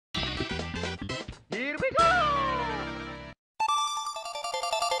Here we go!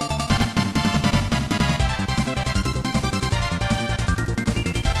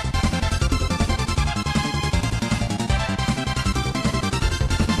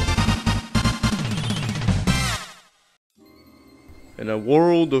 In a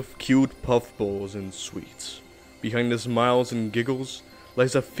world of cute puffballs and sweets, behind the smiles and giggles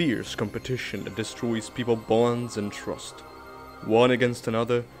lies a fierce competition that destroys people's bonds and trust. One against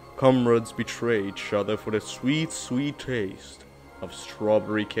another, comrades betray each other for the sweet, sweet taste of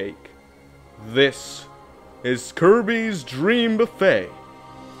strawberry cake. This is Kirby's Dream Buffet.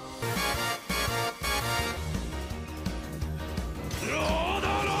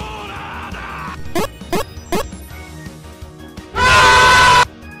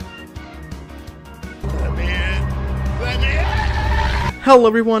 Hello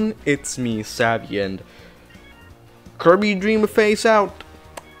everyone, it's me, Savi, and Kirby Dream Buffet's out.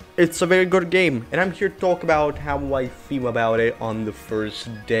 It's a very good game, and I'm here to talk about how I feel about it on the first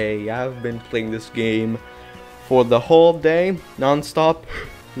day. I've been playing this game for the whole day, non-stop,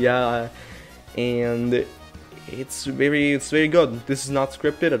 yeah, and it's very good. This is not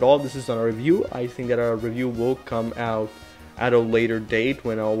scripted at all, this is not a review. I think that our review will come out at a later date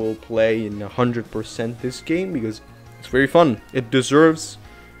when I will play in 100% this game, because it's very fun. It deserves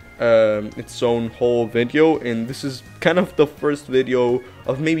its own whole video, and this is kind of the first video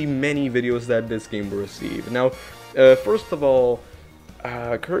of maybe many videos that this game will receive. Now, first of all,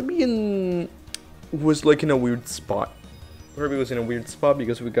 Kirby was like in a weird spot. Kirby was in a weird spot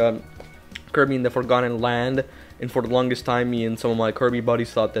because we got Kirby in the Forgotten Land, and for the longest time, me and some of my Kirby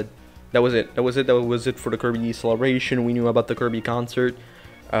buddies thought that that was it for the Kirby celebration. We knew about the Kirby concert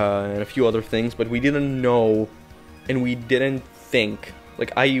and a few other things, but we didn't know. And we didn't think,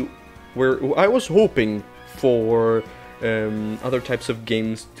 like I was hoping for other types of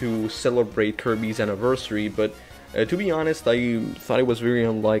games to celebrate Kirby's anniversary, but to be honest, I thought it was very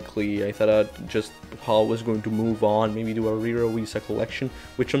unlikely. I thought that just HAL was going to move on, maybe do a re-release collection,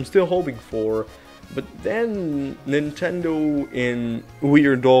 which I'm still hoping for. But then Nintendo, in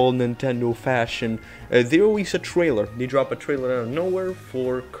weird old Nintendo fashion, they released a trailer. They dropped a trailer out of nowhere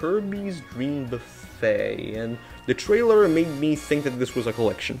for Kirby's Dream Buffet, and the trailer made me think that this was a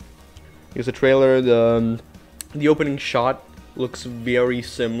collection. Because the trailer, the opening shot looks very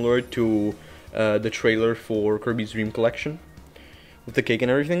similar to the trailer for Kirby's Dream Collection, with the cake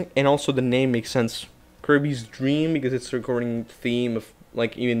and everything, and also the name makes sense. Kirby's Dream, because it's a recording theme of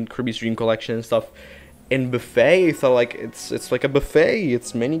like even Kirby's Dream Collection and stuff. And buffet, I thought like it's like a buffet.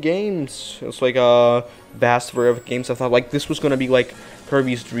 It's many games. It's like a vast variety of games. I thought like this was gonna be like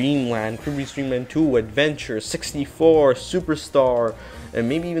Kirby's Dream Land, Kirby's Dream Land 2, Adventure, 64, Superstar, and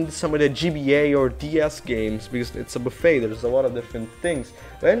maybe even some of the GBA or DS games, because it's a buffet. There's a lot of different things.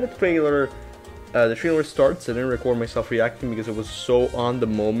 When the trailer starts, I didn't record myself reacting because it was so on the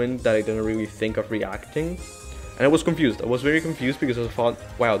moment that I didn't really think of reacting. And I was confused. I was very confused because I thought,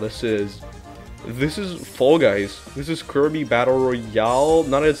 wow, this is Fall Guys. This is Kirby Battle Royale.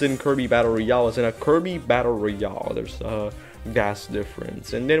 Not as in Kirby Battle Royale, as in a Kirby Battle Royale. There's a vast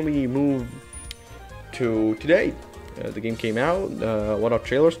difference. And then we move to today. The game came out. One of the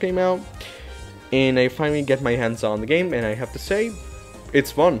trailers came out. And I finally get my hands on the game. And I have to say,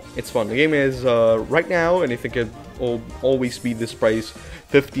 it's fun. It's fun. The game is right now, and I think it will always be this price,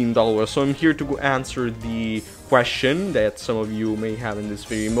 $15. So I'm here to answer the question that some of you may have in this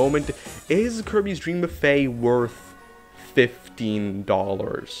very moment. Is Kirby's Dream Buffet worth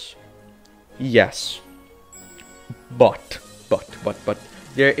 $15? Yes. But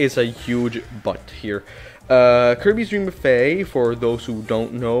there is a huge but here. Kirby's Dream Buffet, for those who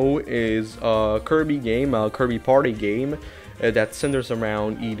don't know, is a Kirby game, a Kirby party game that centers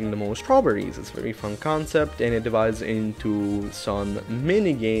around eating the most strawberries. It's a very fun concept, and it divides into some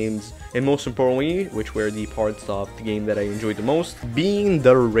mini games, and most importantly, which were the parts of the game that I enjoyed the most, being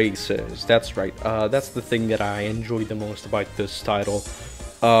the races. That's right, that's the thing that I enjoyed the most about this title.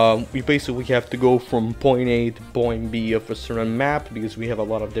 We basically have to go from point A to point B of a certain map, because we have a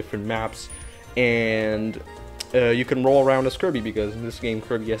lot of different maps, and you can roll around as Kirby, because in this game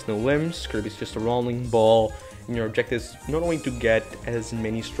Kirby has no limbs. Kirby's just a rolling ball. And your objective is not only to get as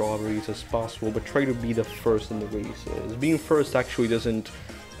many strawberries as possible, but try to be the first in the races. Being first actually doesn't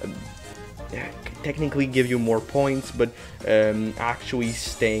technically give you more points, but actually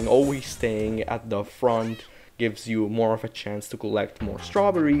always staying at the front gives you more of a chance to collect more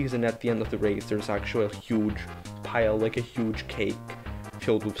strawberries. And at the end of the race, there's actually a huge pile, like a huge cake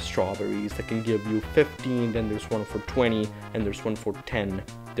filled with strawberries that can give you 15, then there's one for 20, and there's one for 10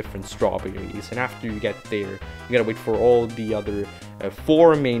 different strawberries, and after you get there, you gotta wait for all the other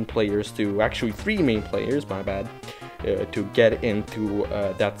 4 main players to, actually 3 main players, my bad, to get into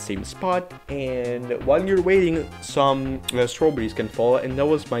that same spot. And while you're waiting, some strawberries can fall, and that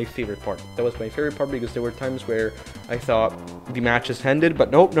was my favorite part. That was my favorite part because there were times where I thought the match has ended,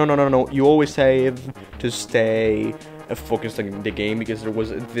 but nope, no. You always save to stay focused on the game, because there was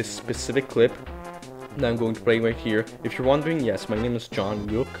this specific clip that I'm going to play right here. If you're wondering, yes, my name is John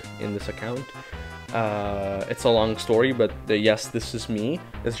Yuk in this account. It's a long story, but yes, this is me.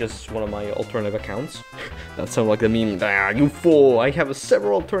 It's just one of my alternative accounts. That sounds like a meme. Ah, you fool! I have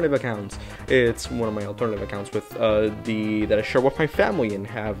several alternative accounts. It's one of my alternative accounts with that I share with my family and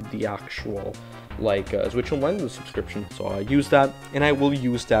have the actual like Switch Online subscription. So I use that, and I will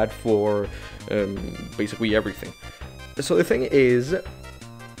use that for basically everything. So the thing is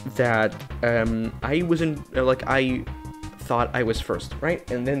that I wasn't I thought I was first, right?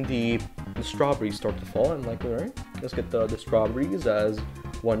 And then the strawberries start to fall. I'm like, alright, let's get the strawberries, as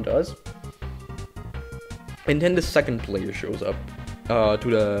one does. And then the second player shows up to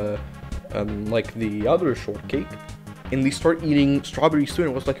the like the other shortcake, and they start eating strawberries too.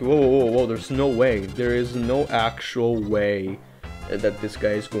 And I was like, whoa, there's no way, there is no actual way that this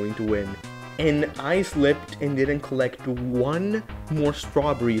guy is going to win. And I slipped and didn't collect 1 more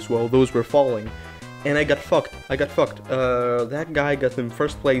strawberries while those were falling. And I got fucked. That guy got in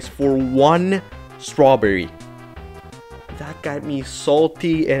first place for 1 strawberry. That got me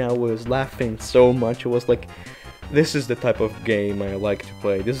salty, and I was laughing so much. It was like, this is the type of game I like to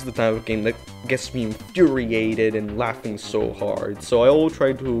play. This is the type of game that gets me infuriated and laughing so hard. So I will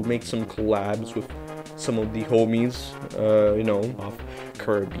try to make some collabs with some of the homies, you know, of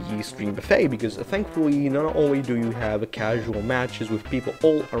Kirby Stream Buffet, because thankfully not only do you have casual matches with people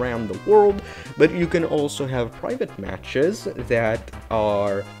all around the world, but you can also have private matches that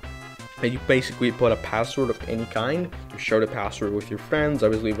are, you basically put a password of any kind, you share the password with your friends,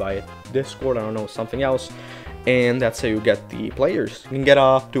 obviously via Discord, I don't know, something else, and that's how you get the players. You can get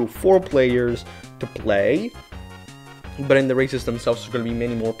up to 4 players to play. But in the races themselves, there's going to be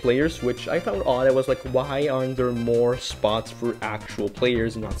many more players, which I found odd. I was like, why aren't there more spots for actual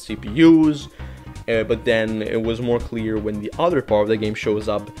players and not CPUs? But then it was more clear when the other part of the game shows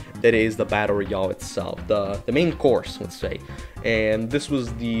up, that is the Battle Royale itself, the main course, let's say. And this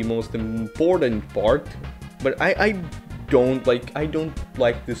was the most important part, but I don't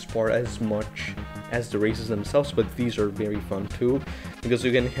like this part as much as the races themselves, but these are very fun too, because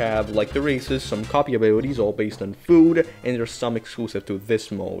you can have like the races, some copy abilities all based on food, and there's some exclusive to this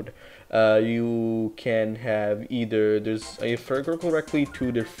mode. You can have either, there's, if I recall correctly,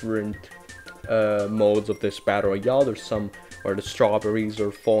 2 different modes of this Battle Royale. There's some where the strawberries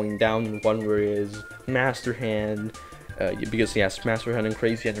are falling down, and one where it is Master Hand, because yes, Master Hand and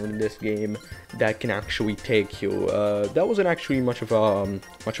Crazy Hand are in this game that can actually take you. That wasn't actually much of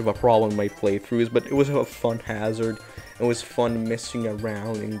a problem in my playthroughs, but it was a fun hazard. It was fun messing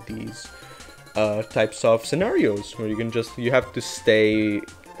around in these types of scenarios where you have to stay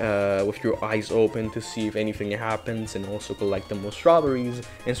with your eyes open to see if anything happens, and also collect the most strawberries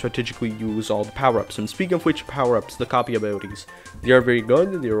and strategically use all the power-ups. And speaking of which, power-ups, the copy abilities, they are very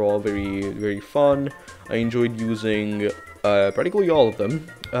good. They're all very fun. I enjoyed using practically all of them.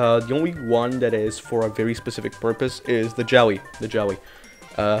 The only one that is for a very specific purpose is the jelly.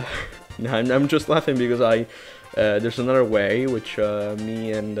 I'm just laughing because there's another way which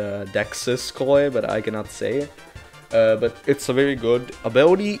me and Dexis call it, but I cannot say it. But it's a very good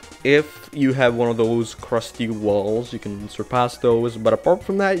ability. If you have one of those crusty walls, you can surpass those, but apart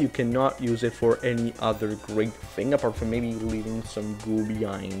from that, you cannot use it for any other great thing, apart from maybe leaving some goo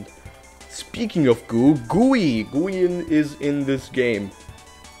behind. Speaking of goo, Gooey is in this game.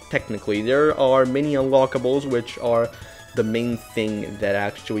 Technically, there are many unlockables, which are the main thing that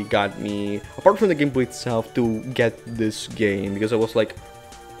actually got me, apart from the gameplay itself, to get this game, because I was like,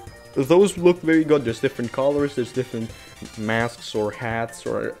 those look very good. There's different colors, there's different masks or hats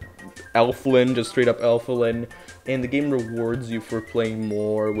or Elflin, just straight up Elflin, and the game rewards you for playing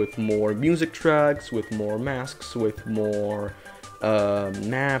more with more music tracks, with more masks, with more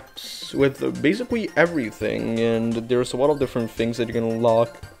maps, with basically everything. And there's a lot of different things that you can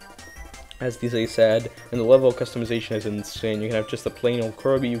unlock, as DJ said, and the level of customization is insane. You can have just a plain old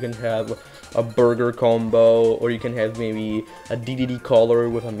Kirby, you can have a burger combo, or you can have maybe a DDD collar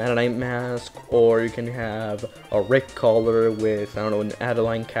with a Meta Knight mask, or you can have a Rick collar with, I don't know, an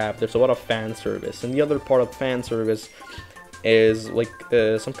Adeline cap. There's a lot of fan service, and the other part of fan service is like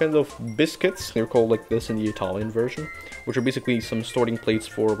some kind of biscuits. They're called like this in the Italian version, which are basically some starting plates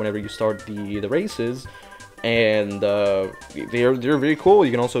for whenever you start the races. and they're very cool.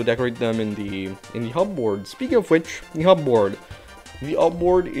 You can also decorate them in the hub board. Speaking of which, the hub board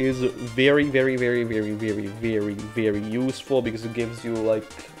is very useful because it gives you, like,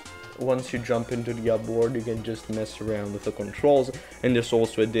 once you jump into the hub board, you can just mess around with the controls. And there's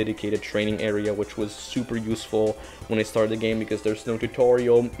also a dedicated training area, which was super useful when I started the game because there's no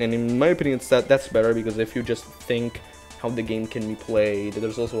tutorial. And in my opinion, that's better, because if you just think how the game can be played,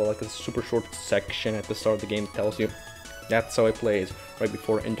 there's also like a super short section at the start of the game that tells you that's how it plays right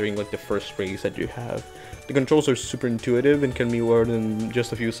before entering like the first race that you have. The controls are super intuitive and can be learned in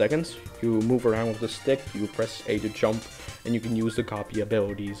just a few seconds. You move around with the stick, you press A to jump, and you can use the copy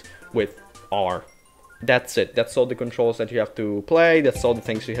abilities with R. That's it. That's all the controls that you have to play. That's all the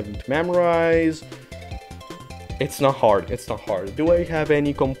things you have to memorize. It's not hard. It's not hard. Do I have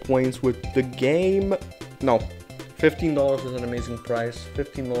any complaints with the game? No. $15 is an amazing price.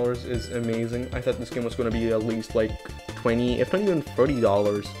 $15 is amazing. I thought this game was going to be at least like $20, if not even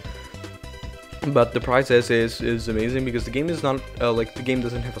 $30. But the price is amazing because the game is not like, the game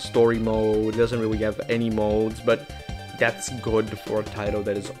doesn't have a story mode. It doesn't really have any modes, but that's good for a title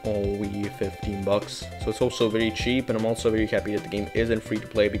that is only 15 bucks. So it's also very cheap, and I'm also very happy that the game isn't free to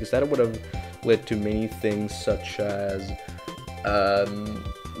play, because that would have led to many things, such as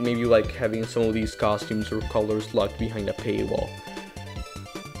maybe like having some of these costumes or colors locked behind a paywall.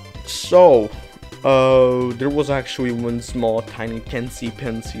 So there was actually one small tiny teensy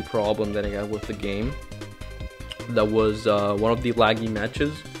problem that I had with the game. That was one of the laggy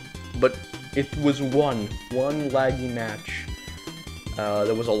matches, but it was one laggy match.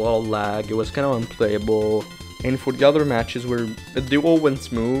 There was a lot of lag. It was kind of unplayable. And for the other matches where they all went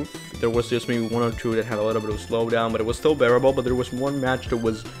smooth, there was just maybe one or two that had a little bit of slowdown, but it was still bearable. But there was one match that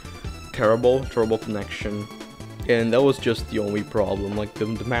was terrible connection, and that was just the only problem. Like the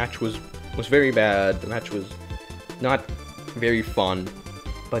match was very bad. The match was not very fun.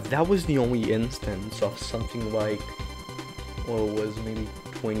 But that was the only instance of something like, well, it was maybe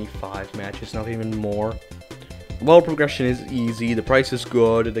 25 matches, not even more. Well, progression is easy, the price is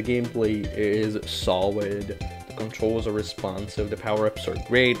good, the gameplay is solid, the controls are responsive, the power-ups are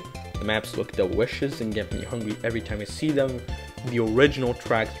great, the maps look delicious and get me hungry every time I see them. The original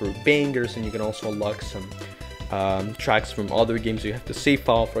tracks were bangers, and you can also unlock some tracks from other games you have to save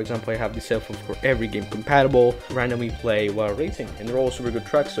file. For example, I have the save file for every game compatible, randomly play while racing, and they're all super good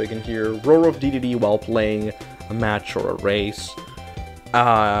tracks, so you can hear Roar of DDD while playing a match or a race.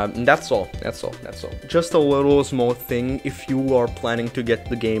 That's all. Just a little small thing: if you are planning to get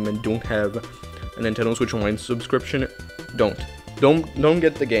the game and don't have a Nintendo Switch Online subscription, don't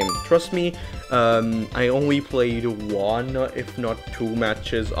get the game. Trust me, I only played one, if not two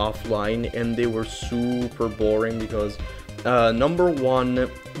matches offline, and they were super boring because number one,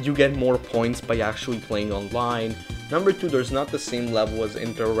 you get more points by actually playing online. Number two, there's not the same level as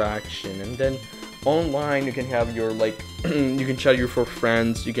interaction, and then online you can have your, like, you can chat for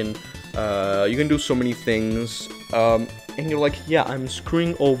friends, you can do so many things, and you're like, yeah, I'm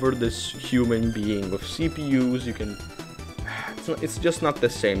screwing over this human being. With CPUs, you can, it's just not the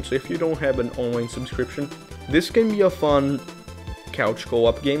same. So if you don't have an online subscription, this can be a fun couch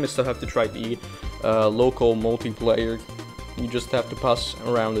co-op game. You still have to try the local multiplayer. You just have to pass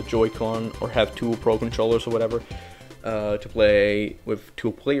around the Joy-Con or have two Pro controllers or whatever to play with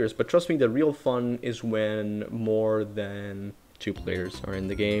two players. But trust me, the real fun is when more than two players are in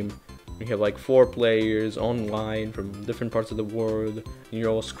the game. You have like 4 players online from different parts of the world, and you're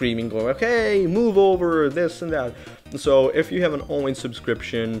all screaming, going, okay, move over, this and that. So if you have an online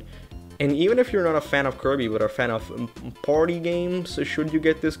subscription, and even if you're not a fan of Kirby but a fan of party games, should you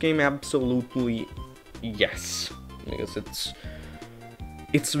get this game? Absolutely yes, because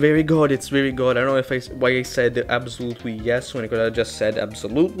it's very good. It's very good. I don't know why I said absolutely yes when I could have just said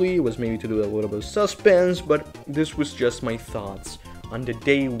absolutely. It was maybe to do a little bit of suspense, but this was just my thoughts on the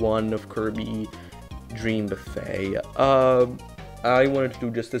day 1 of Kirby Dream Buffet. I wanted to do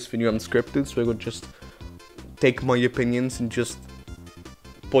just this video unscripted, so I would just take my opinions and just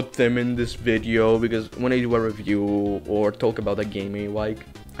put them in this video, because when I do a review or talk about a game I like,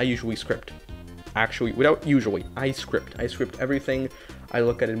 I usually script. Actually, I script everything. I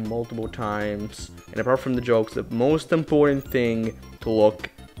look at it multiple times, and apart from the jokes, the most important thing to look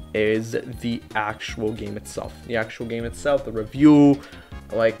is the actual game itself. The review.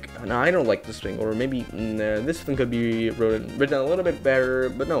 Like, no, I don't like this thing, or maybe this thing could be written a little bit better,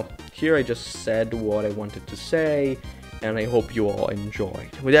 but no. Here I just said what I wanted to say, and I hope you all enjoyed.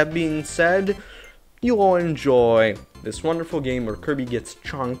 With that being said, you all enjoy this wonderful game where Kirby gets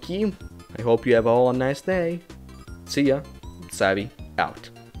chunky. I hope you have all a nice day. See ya. Savi out.